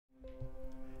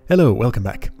Hello, welcome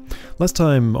back. Last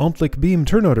time Omplic Beam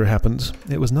turn order happened,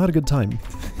 it was not a good time.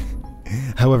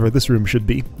 However, this room should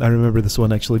be. I remember this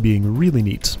one actually being really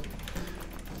neat.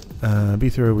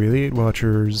 B-throw with 8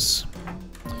 watchers.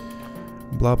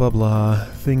 Blah blah blah.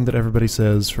 Thing that everybody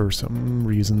says for some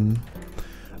reason.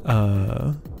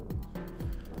 I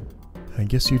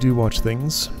guess you do watch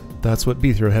things. That's what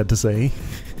B-throw had to say.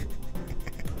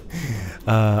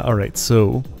 Alright,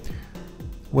 so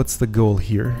what's the goal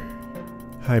here?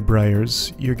 Hi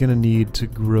Briars, you're gonna need to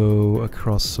grow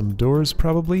across some doors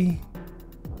probably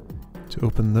to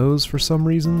open those for some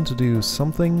reason, to do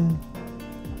something.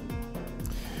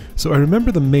 So I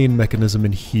remember the main mechanism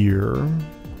in here,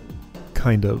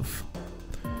 kind of.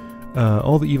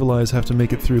 All the evil eyes have to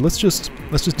make it through. Let's just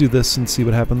do this and see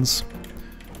what happens.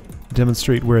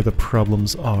 Demonstrate where the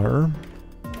problems are.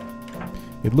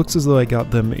 It looks as though I got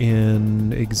them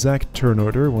in exact turn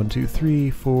order. 1, 2,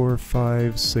 3, 4,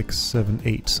 5, 6, 7,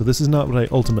 8. So this is not what I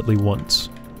ultimately want.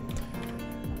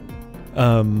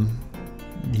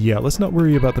 Yeah, let's not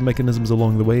worry about the mechanisms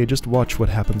along the way, just watch what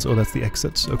happens. Oh, that's the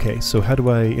exit. Okay, so how do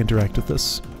I interact with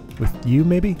this? With you,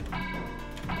 maybe?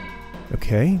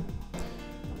 Okay.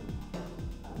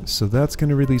 So that's going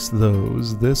to release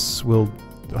those. This will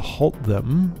halt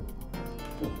them.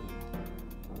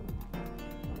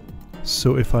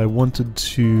 So if I wanted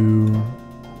to...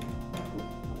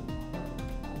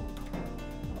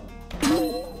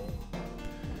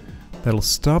 That'll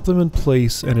stop them in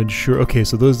place and ensure... Okay,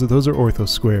 so those are ortho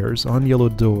squares on yellow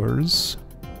doors.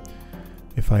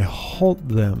 If I halt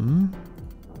them...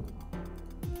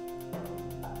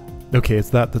 Okay, it's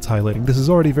that's highlighting. This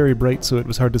is already very bright, so it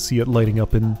was hard to see it lighting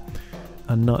up in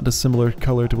a not dissimilar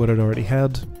color to what it already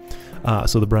had.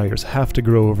 So the Briars have to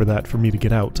grow over that for me to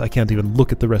get out. I can't even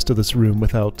look at the rest of this room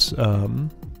without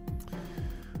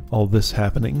all this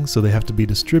happening, so they have to be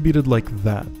distributed like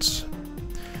that.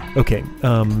 Okay,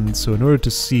 so in order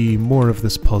to see more of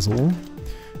this puzzle,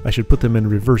 I should put them in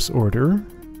reverse order.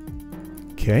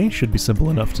 Okay, should be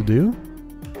simple enough to do.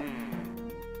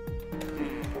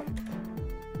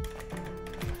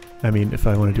 I mean, if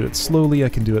I want to do it slowly, I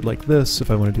can do it like this.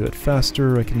 If I want to do it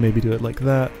faster, I can maybe do it like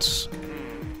that.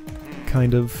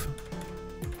 Kind of.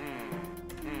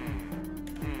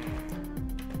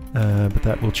 But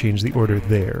that will change the order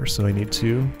there, so I need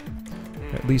to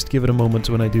at least give it a moment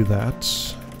when I do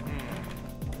that.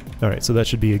 Alright, so that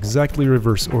should be exactly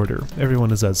reverse order.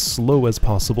 Everyone is as slow as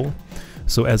possible.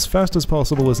 So as fast as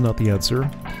possible is not the answer.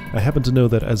 I happen to know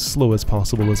that as slow as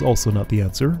possible is also not the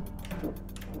answer.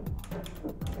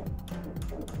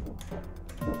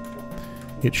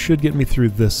 It should get me through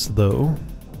this, though.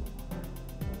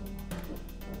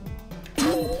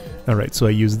 Alright, so I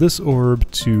use this orb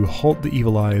to halt the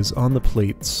evil eyes on the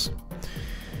plates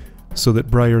so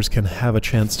that Briars can have a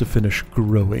chance to finish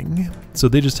growing. So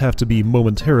they just have to be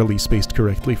momentarily spaced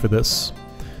correctly for this,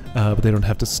 but they don't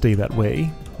have to stay that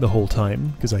way the whole time,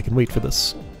 because I can wait for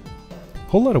this.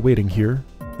 Whole lot of waiting here.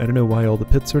 I don't know why all the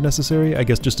pits are necessary. I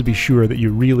guess just to be sure that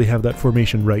you really have that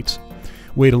formation right.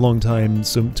 Wait a long time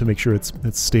so to make sure it's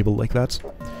stable like that.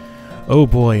 Oh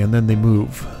boy, and then they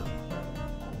move.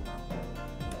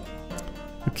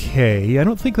 Okay, I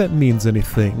don't think that means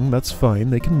anything. That's fine,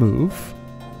 they can move.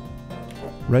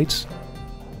 Right?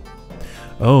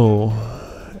 Oh,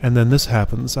 and then this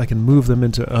happens. I can move them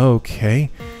into... Okay,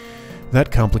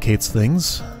 that complicates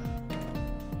things.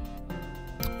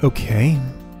 Okay.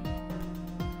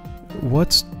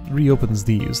 What reopens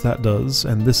these? That does,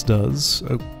 and this does.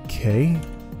 Okay.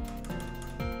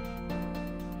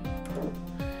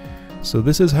 So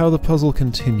this is how the puzzle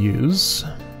continues.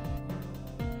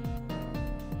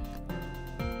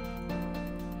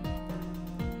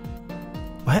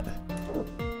 What?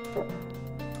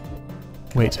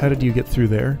 Wait, how did you get through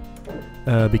there?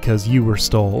 Because you were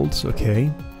stalled,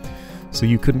 okay. So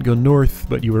you couldn't go north,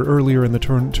 but you were earlier in the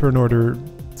turn order,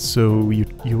 so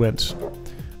you went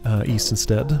east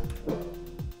instead.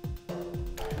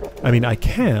 I mean, I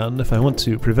can, if I want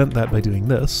to, prevent that by doing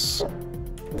this.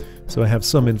 So I have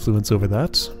some influence over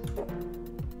that.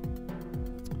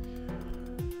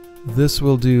 This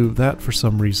will do that for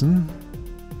some reason.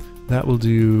 That will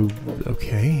do...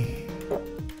 okay.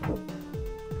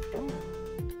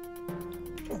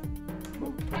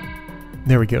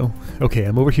 There we go. Okay,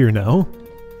 I'm over here now.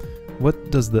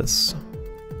 What does this?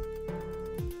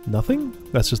 Nothing?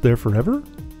 That's just there forever?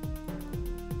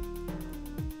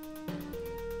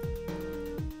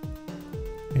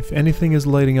 If anything is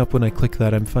lighting up when I click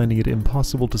that, I'm finding it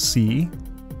impossible to see.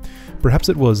 Perhaps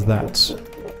it was that.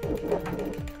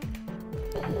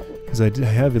 Because I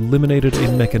have eliminated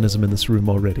a mechanism in this room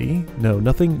already. No,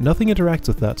 nothing interacts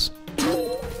with that.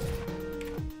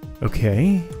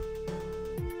 Okay.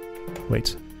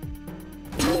 Wait.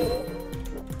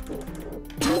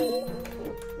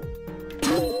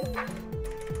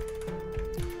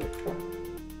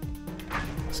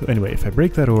 So anyway, if I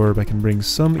break that orb, I can bring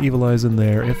some evil eyes in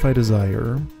there if I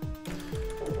desire.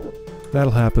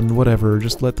 That'll happen, whatever,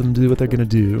 just let them do what they're gonna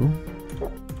do.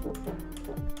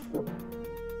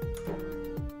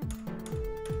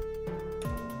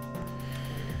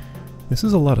 This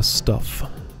is a lot of stuff.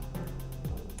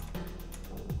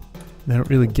 I don't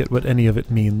really get what any of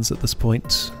it means at this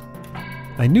point.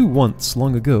 I knew once,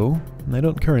 long ago, and I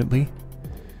don't currently.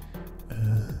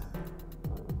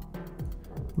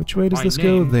 Which way does this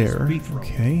go? There.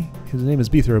 Okay. His name is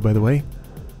Beethro, by the way.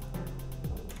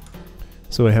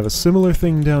 So I have a similar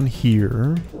thing down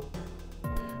here,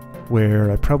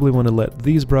 where I probably want to let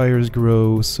these briars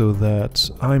grow so that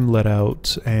I'm let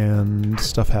out and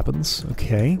stuff happens.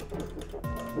 Okay.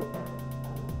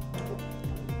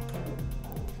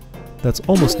 That's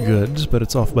almost good, but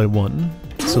it's off by 1.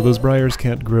 So those briars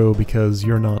can't grow because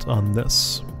you're not on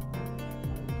this.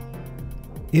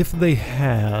 If they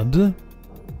had...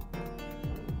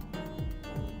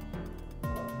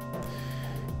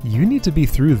 You need to be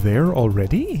through there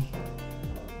already?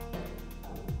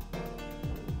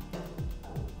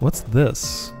 What's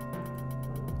this?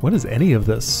 What is any of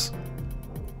this?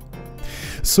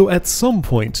 So at some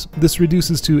point, this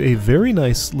reduces to a very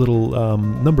nice little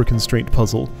number constraint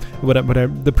puzzle.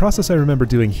 The process I remember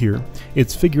doing here,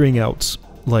 it's figuring out,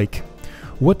 like,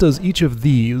 what does each of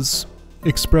these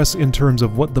express in terms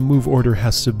of what the move order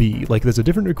has to be. Like, there's a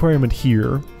different requirement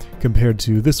here compared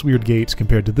to this weird gate,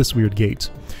 compared to this weird gate,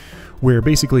 where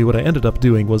basically what I ended up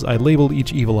doing was I labeled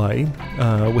each evil eye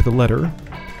with a letter.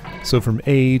 So from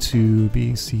A to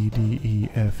B, C, D, E,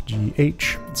 F, G,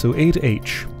 H. So A to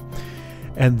H.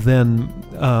 And then,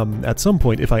 at some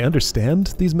point, if I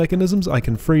understand these mechanisms, I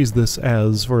can phrase this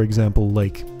as, for example,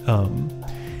 like,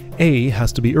 A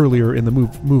has to be earlier in the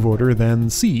move order than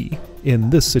C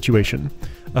in this situation.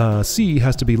 C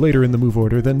has to be later in the move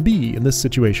order than B in this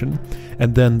situation,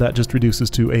 and then that just reduces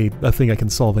to a thing I can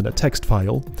solve in a text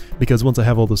file, because once I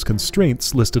have all those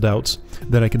constraints listed out,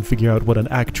 then I can figure out what an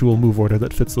actual move order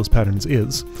that fits those patterns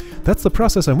is. That's the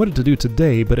process I wanted to do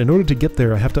today, but in order to get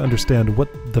there I have to understand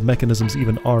what the mechanisms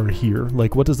even are here.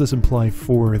 Like, what does this imply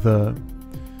for the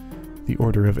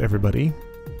order of everybody?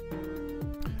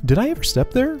 Did I ever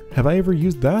step there? Have I ever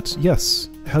used that? Yes.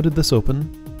 How did this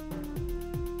open?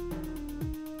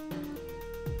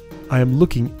 I am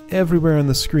looking everywhere on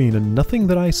the screen and nothing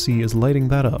that I see is lighting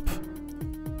that up.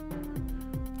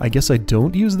 I guess I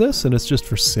don't use this and it's just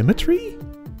for symmetry?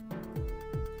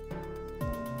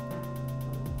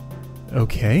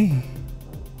 Okay.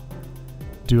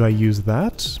 Do I use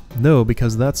that? No,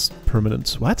 because that's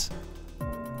permanent. What?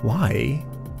 Why?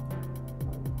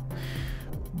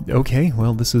 Okay,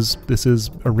 well this is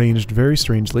arranged very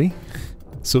strangely.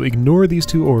 So ignore these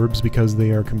two orbs because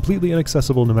they are completely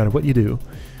inaccessible no matter what you do.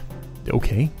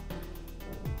 Okay.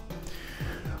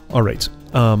 Alright.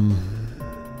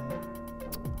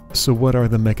 So what are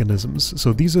the mechanisms?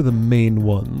 So these are the main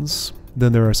ones.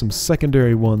 Then there are some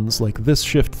secondary ones like this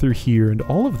shift through here and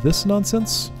all of this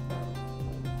nonsense.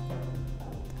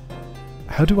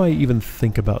 How do I even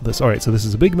think about this? Alright, so this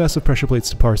is a big mess of pressure plates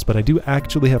to parse, but I do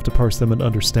actually have to parse them and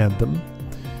understand them.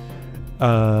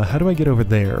 How do I get over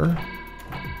there?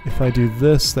 If I do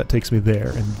this, that takes me there,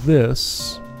 and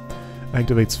this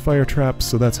activates fire traps,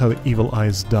 so that's how the evil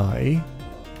eyes die.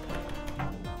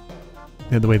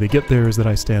 And the way they get there is that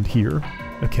I stand here.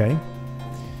 Okay.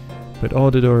 But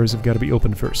all the doors have got to be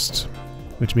open first,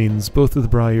 which means both of the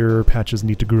briar patches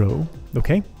need to grow.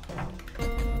 Okay?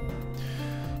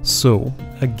 So,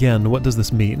 again, what does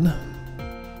this mean?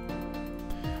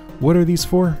 What are these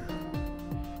for?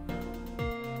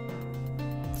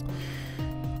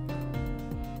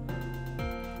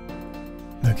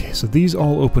 Okay, so these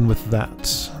all open with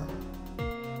that.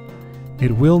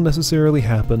 It will necessarily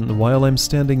happen while I'm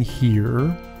standing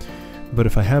here, but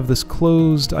if I have this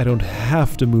closed, I don't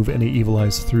have to move any evil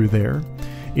eyes through there.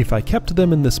 If I kept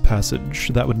them in this passage,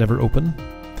 that would never open.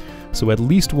 So at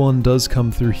least one does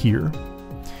come through here.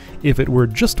 If it were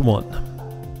just one,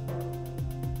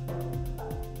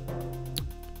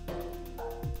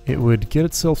 it would get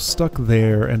itself stuck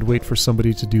there and wait for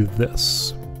somebody to do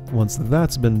this. Once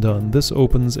that's been done, this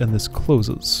opens and this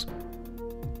closes.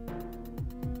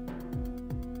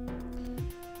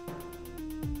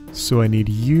 So I need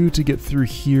you to get through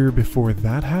here before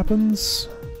that happens?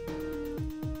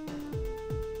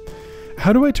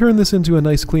 How do I turn this into a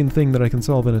nice clean thing that I can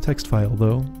solve in a text file,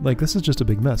 though? Like, this is just a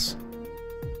big mess.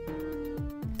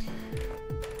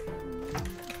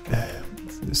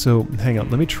 So, hang on,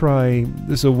 let me try...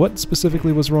 So what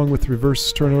specifically was wrong with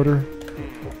reverse turn order?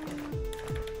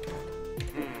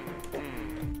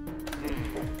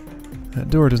 That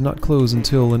door does not close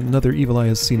until another evil eye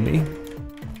has seen me.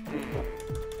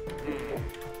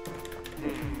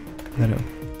 I know.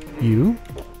 You?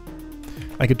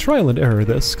 I could trial and error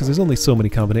this, because there's only so many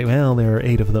combinations. Well, there are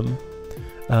 8 of them.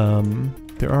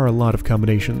 There are a lot of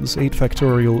combinations. 8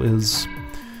 factorial is...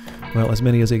 well, as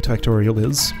many as 8 factorial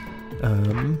is.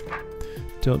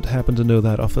 Don't happen to know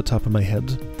that off the top of my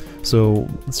head. So,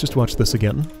 let's just watch this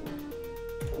again.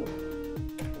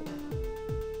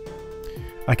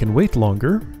 I can wait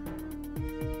longer.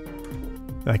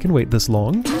 I can wait this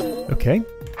long. Okay.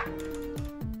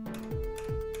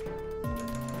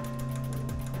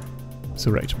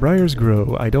 So right, Briars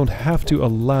grow. I don't have to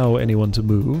allow anyone to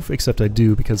move, except I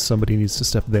do because somebody needs to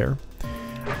step there.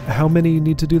 How many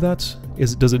need to do that?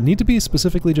 Does it need to be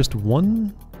specifically just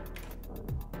one?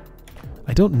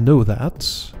 I don't know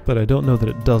that, but I don't know that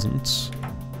it doesn't.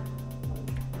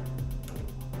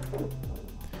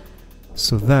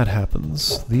 So that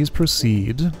happens. These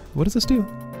proceed. What does this do?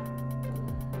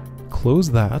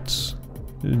 Close that.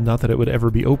 Not that it would ever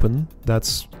be open.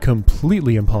 That's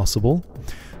completely impossible.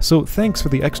 So thanks for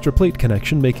the extra plate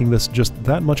connection, making this just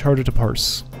that much harder to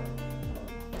parse.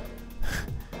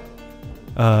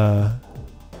 Yeah,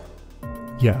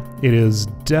 it is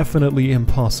definitely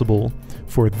impossible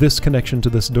for this connection to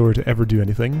this door to ever do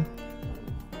anything.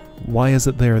 Why is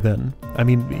it there then? I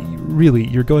mean, really,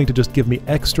 you're going to just give me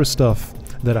extra stuff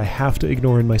that I have to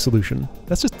ignore in my solution.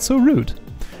 That's just so rude.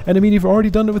 And I mean, you've already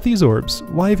done it with these orbs.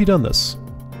 Why have you done this?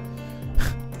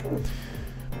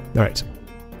 Alright.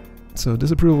 So,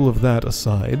 disapproval of that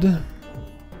aside,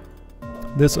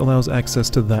 this allows access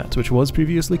to that, which was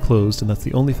previously closed, and that's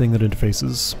the only thing that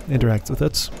interacts with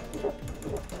it.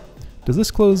 Does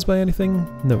this close by anything?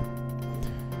 No.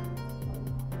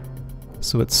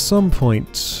 So at some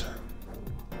point,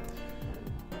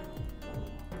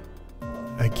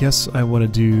 I guess I want to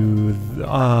do...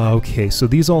 okay, so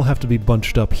these all have to be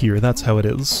bunched up here, that's how it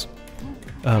is.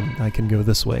 I can go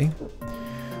this way.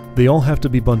 They all have to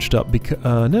be bunched up because...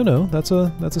 no, that's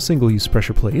a single-use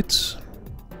pressure plate.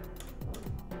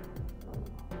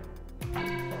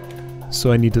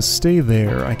 So I need to stay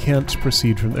there. I can't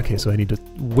proceed from... okay, so I need to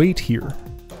wait here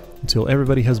until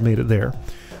everybody has made it there.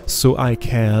 So I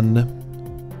can...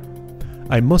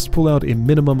 I must pull out a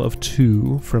minimum of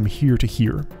 2 from here to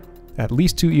here. At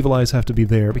least 2 evil eyes have to be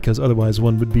there, because otherwise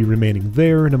one would be remaining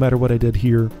there no matter what I did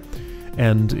here,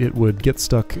 and it would get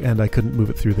stuck and I couldn't move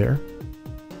it through there.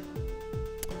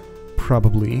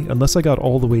 Probably, unless I got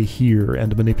all the way here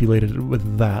and manipulated it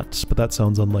with that, but that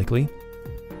sounds unlikely.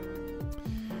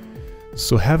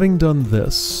 So having done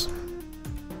this,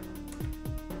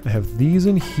 I have these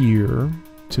in here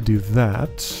to do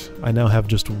that. I now have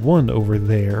just 1 over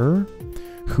there,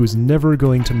 who's never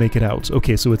going to make it out.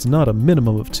 Okay, so it's not a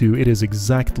minimum of 2, it is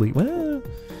exactly... well,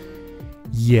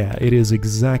 yeah, it is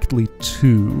exactly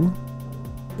 2,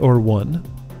 or 1.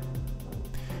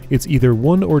 It's either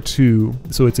 1 or 2,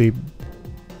 so it's a...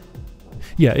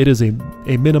 yeah, it is a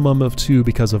minimum of 2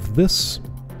 because of this,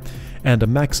 and a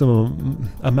maximum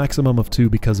of 2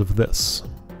 because of this.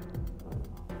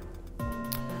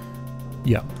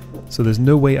 Yeah, so there's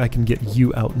no way I can get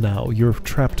you out now. You're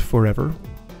trapped forever.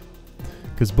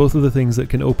 Because both of the things that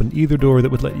can open either door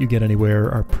that would let you get anywhere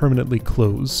are permanently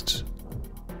closed.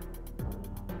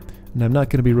 And I'm not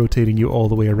going to be rotating you all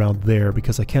the way around there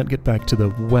because I can't get back to the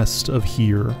west of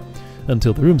here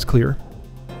until the room's clear.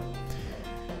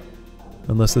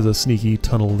 Unless there's a sneaky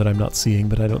tunnel that I'm not seeing,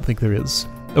 but I don't think there is.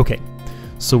 Okay,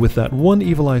 so with that 1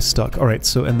 evil eye stuck, alright,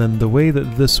 so and then the way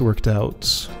that this worked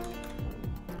out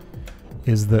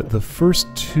is that the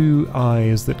first 2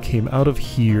 eyes that came out of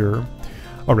here...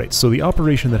 alright, so the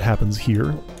operation that happens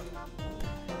here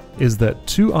is that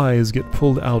 2 eyes get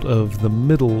pulled out of the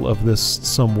middle of this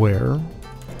somewhere,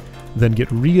 then get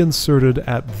reinserted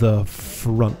at the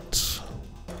front.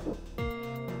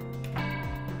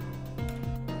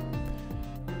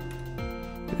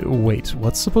 Wait,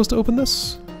 what's supposed to open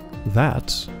this? That.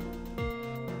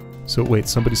 So wait,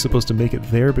 somebody's supposed to make it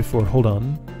there before... hold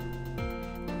on.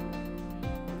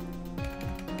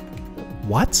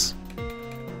 What?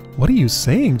 What are you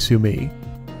saying to me?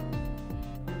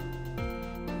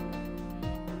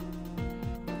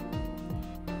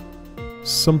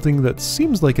 Something that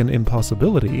seems like an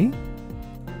impossibility.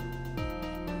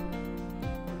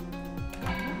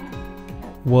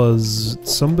 Was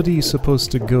somebody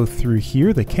supposed to go through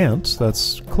here? They can't.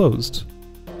 That's closed.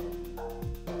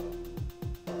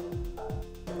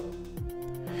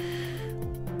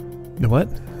 What?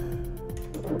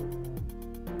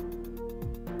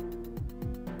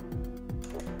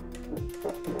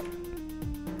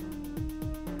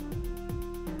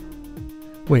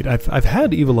 Wait, I've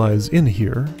had Evil Eyes in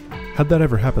here. How'd that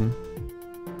ever happen?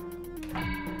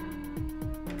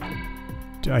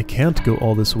 I can't go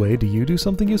all this way. Do you do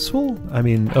something useful? I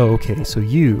mean, oh, okay, so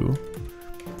you...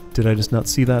 Did I just not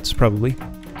see that? Probably.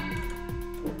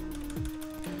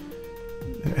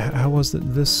 How was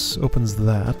it? This opens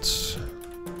that.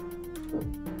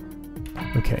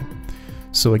 Okay.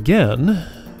 So again...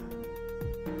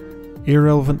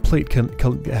 Irrelevant plate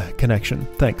connection.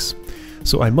 Thanks.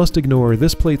 So I must ignore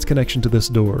this plate's connection to this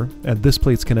door, and this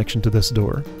plate's connection to this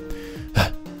door.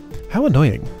 How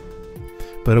annoying.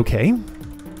 But okay.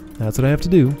 That's what I have to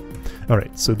do.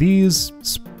 Alright, so these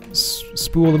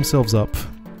spool themselves up.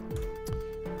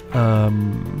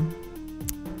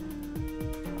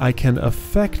 I can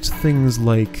affect things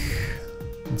like...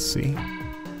 Let's see.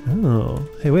 Oh,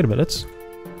 hey, wait a minute.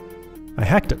 I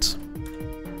hacked it.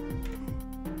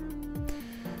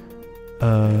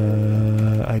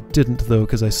 I didn't, though,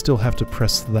 because I still have to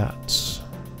press that.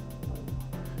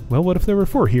 Well, what if there were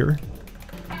 4 here?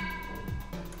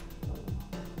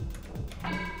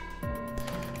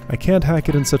 I can't hack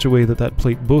it in such a way that that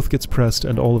plate both gets pressed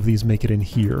and all of these make it in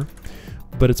here.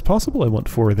 But it's possible I want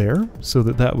 4 there, so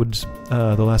that would,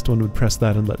 the last one would press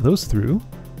that and let those through.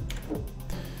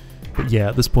 But yeah,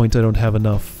 at this point I don't have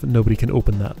enough. Nobody can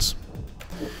open that.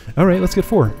 Alright, let's get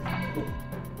 4.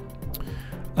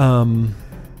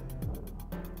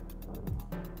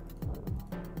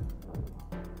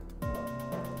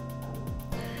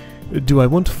 Do I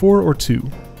want 4 or 2?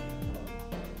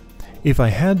 If I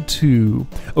had 2...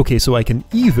 Okay, so I can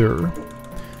either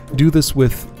do this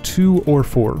with 2 or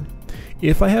 4.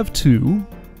 If I have 2,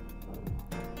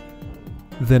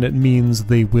 then it means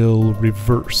they will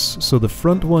reverse. So the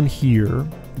front one here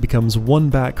becomes 1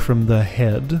 back from the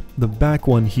head. The back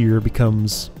one here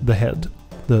becomes the head,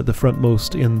 the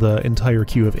frontmost in the entire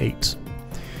queue of 8.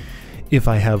 If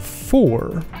I have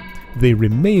 4, they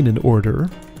remain in order,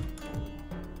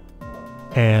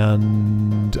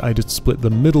 and I just split the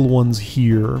middle ones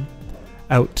here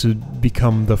out to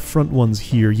become the front ones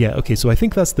here. Yeah, okay, so I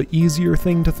think that's the easier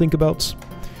thing to think about.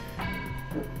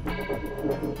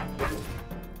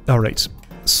 Alright,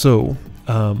 so,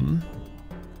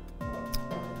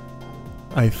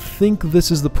 I think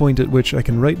this is the point at which I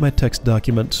can write my text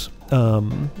document,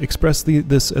 express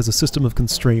this as a system of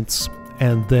constraints,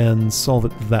 and then solve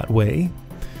it that way.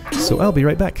 So I'll be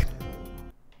right back.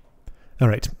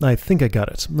 Alright, I think I got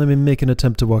it. Let me make an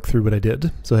attempt to walk through what I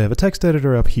did. So I have a text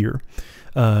editor up here.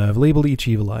 I've labeled each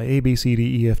evil eye, A, B, C, D,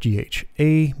 E, F, G, H.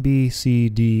 A, B, C,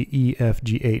 D, E, F,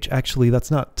 G, H. Actually,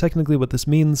 that's not technically what this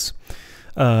means.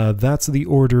 That's the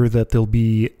order that they'll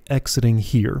be exiting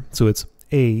here. So it's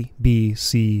A, B,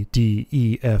 C, D,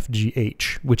 E, F, G,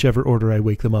 H, whichever order I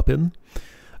wake them up in.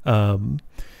 Those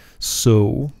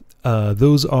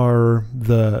are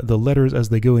the letters as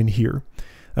they go in here.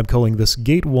 I'm calling this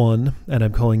gate 1, and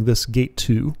I'm calling this gate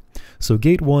 2. So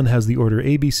gate 1 has the order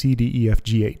A, B, C, D, E, F,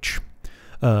 G, H.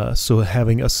 So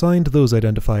having assigned those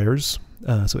identifiers,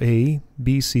 so A,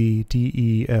 B, C, D,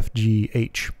 E, F, G,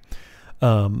 H,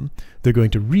 they're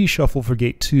going to reshuffle for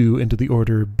gate 2 into the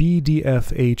order B, D,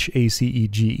 F, H, A, C, E,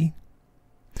 G.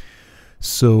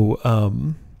 So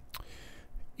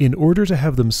in order to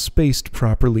have them spaced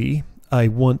properly, I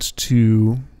want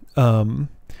to...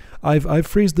 I've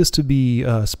phrased this to be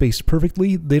spaced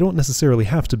perfectly. They don't necessarily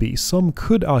have to be. Some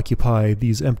could occupy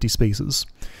these empty spaces,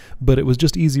 but it was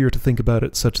just easier to think about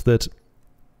it such that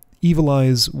Evil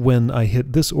Eyes, when I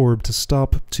hit this orb to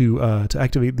stop to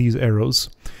activate these arrows,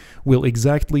 will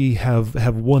exactly have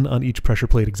 1 on each pressure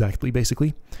plate exactly,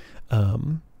 basically.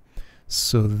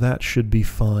 So that should be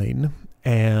fine.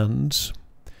 And...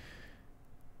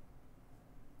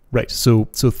 Right, so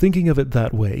thinking of it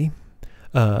that way,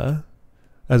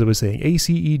 as I was saying, A,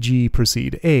 C, E, G,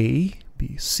 proceed. A,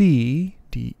 B, C,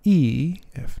 D, E,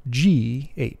 F,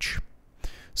 G, H.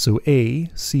 So A,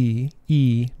 C,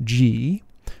 E, G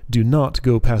do not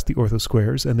go past the ortho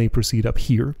squares, and they proceed up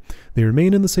here. They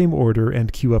remain in the same order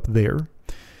and queue up there.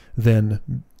 Then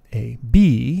A,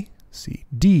 B, C,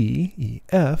 D, E,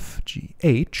 F, G,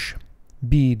 H,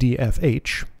 B, D, F,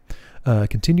 H.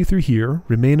 Continue through here,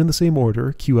 remain in the same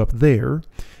order, queue up there,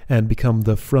 and become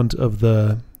the front of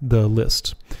the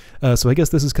list. So I guess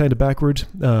this is kind of backward.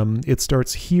 It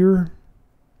starts here.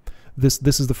 This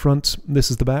is the front,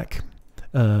 this is the back.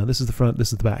 This is the front,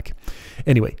 this is the back.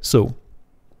 Anyway, so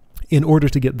in order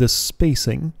to get this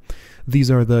spacing, these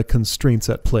are the constraints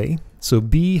at play. So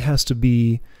B has to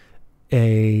be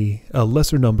a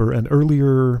lesser number, an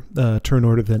earlier turn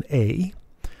order than A.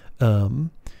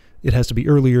 It has to be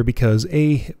earlier because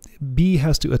B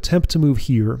has to attempt to move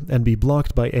here and be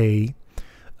blocked by A,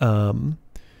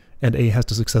 and A has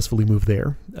to successfully move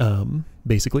there,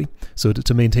 basically. So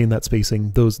to maintain that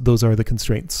spacing, those are the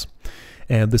constraints.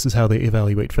 And this is how they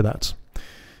evaluate for that.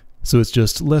 So it's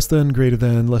just less than, greater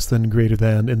than, less than, greater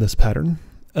than in this pattern.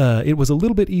 It was a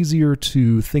little bit easier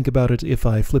to think about it if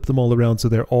I flip them all around so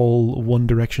they're all one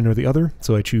direction or the other.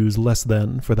 So I choose less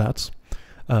than for that.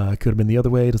 Could have been the other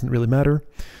way, it doesn't really matter.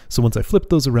 So once I flipped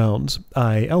those around,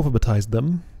 I alphabetized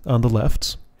them on the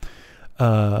left,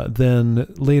 then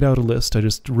laid out a list. I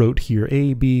just wrote here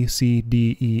A, B, C,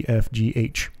 D, E, F, G,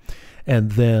 H,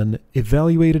 and then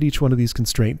evaluated each one of these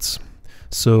constraints.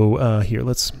 So here,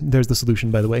 there's the solution,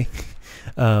 by the way.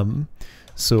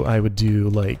 So I would do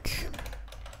like,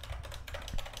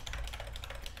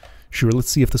 sure, let's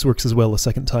see if this works as well a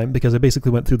second time, because I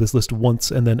basically went through this list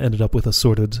once and then ended up with a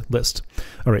sorted list.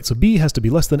 All right, so B has to be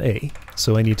less than A,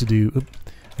 so I need to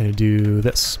do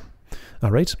this.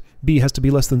 All right, B has to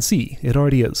be less than C. It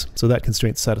already is, so that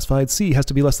constraint's satisfied. C has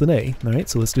to be less than A. All right,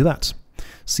 so let's do that.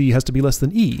 C has to be less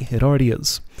than E. It already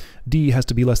is. D has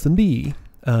to be less than B.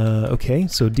 Okay,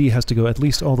 so D has to go at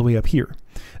least all the way up here.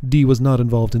 D was not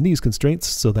involved in these constraints,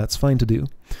 so that's fine to do.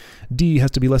 D has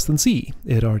to be less than C.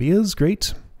 It already is.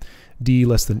 Great. D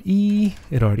less than E,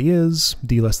 it already is.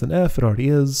 D less than F, it already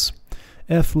is.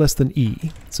 F less than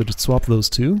E, so just swap those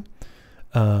two.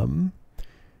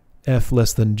 F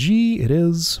less than G, it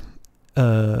is.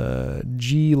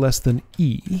 G less than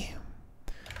E.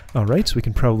 Alright, we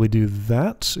can probably do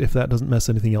that if that doesn't mess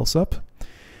anything else up.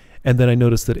 And then I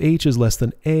noticed that H is less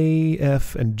than A,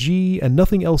 F, and G, and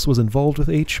nothing else was involved with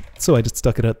H, so I just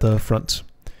stuck it at the front.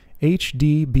 H,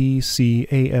 D, B, C,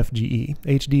 A, F, G, E.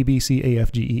 H, D, B, C, A,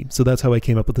 F, G, E. So that's how I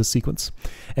came up with this sequence.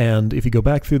 And if you go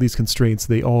back through these constraints,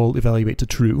 they all evaluate to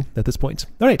true at this point.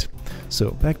 All right,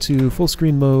 so back to full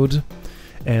screen mode,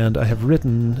 and I have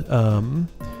written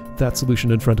that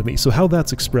solution in front of me. So how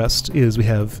that's expressed is we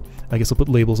have, I guess I'll put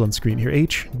labels on screen here,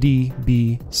 H, D,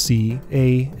 B, C,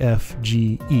 A, F,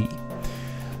 G, E.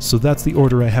 So that's the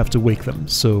order I have to wake them.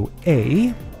 So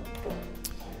A,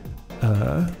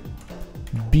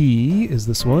 B is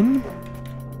this one,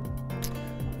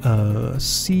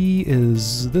 C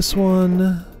is this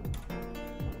one,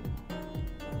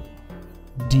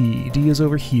 D is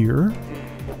over here,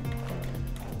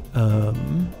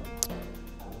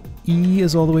 E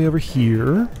is all the way over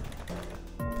here,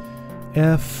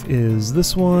 F is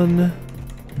this one,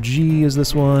 G is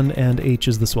this one, and H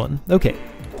is this one. Okay,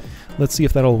 let's see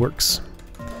if that all works.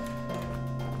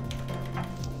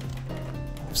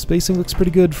 Spacing looks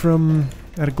pretty good from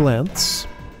at a glance.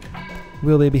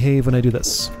 Will they behave when I do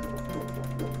this?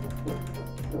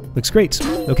 Looks great.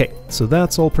 Okay, so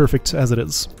that's all perfect as it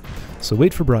is. So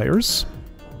wait for Briars.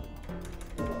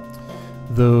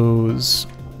 Those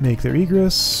make their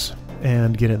egress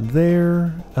and get in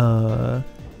there.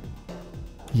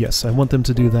 Yes, I want them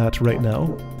to do that right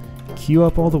now. Queue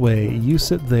up all the way. You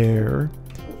sit there.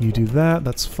 You do that.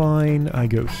 That's fine. I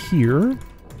go here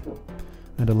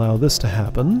and allow this to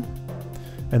happen.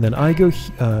 And then I go,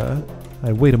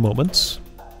 I wait a moment.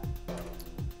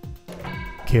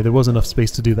 Okay, there was enough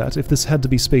space to do that. If this had to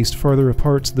be spaced farther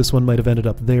apart, this one might have ended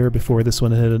up there before this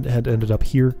one had ended up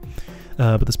here.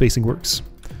 But the spacing works.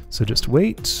 So just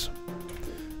wait.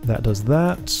 That does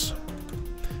that.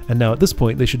 And now at this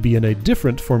point, they should be in a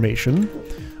different formation,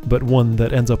 but one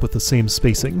that ends up with the same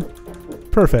spacing.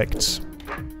 Perfect.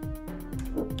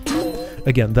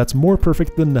 Again, that's more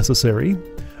perfect than necessary.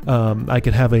 I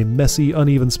could have a messy,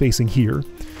 uneven spacing here,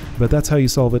 but that's how you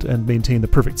solve it and maintain the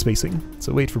perfect spacing.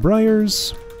 So wait for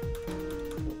Briars.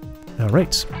 All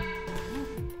right.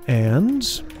 And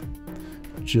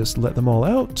just let them all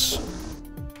out.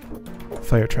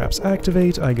 Fire traps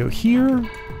activate. I go here,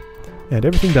 and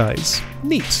everything dies.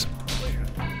 Neat.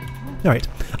 All right.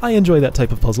 I enjoy that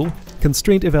type of puzzle.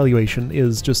 Constraint evaluation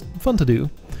is just fun to do.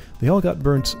 They all got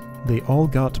burnt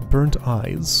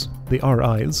eyes. They are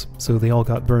eyes, so they all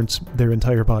got burnt their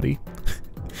entire body.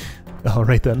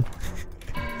 Alright then.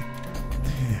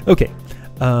 Okay.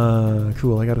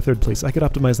 Cool, I got a third place. I could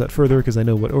optimize that further because I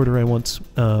know what order I want.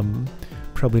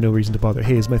 Probably no reason to bother.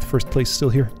 Hey, is my first place still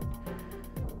here?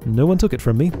 No one took it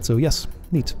from me, so yes.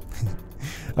 Neat.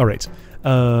 Alright.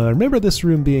 Remember this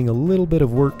room being a little bit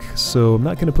of work, so I'm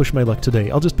not going to push my luck today.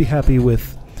 I'll just be happy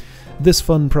with this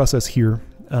fun process here.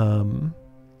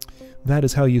 That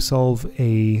is how you solve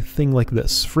a thing like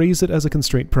this. Phrase it as a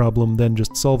constraint problem, then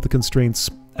just solve the constraints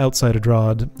outside of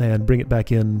DROD and bring it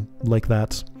back in like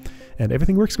that, and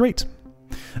everything works great.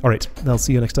 Alright, I'll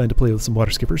see you next time to play with some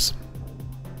water skippers.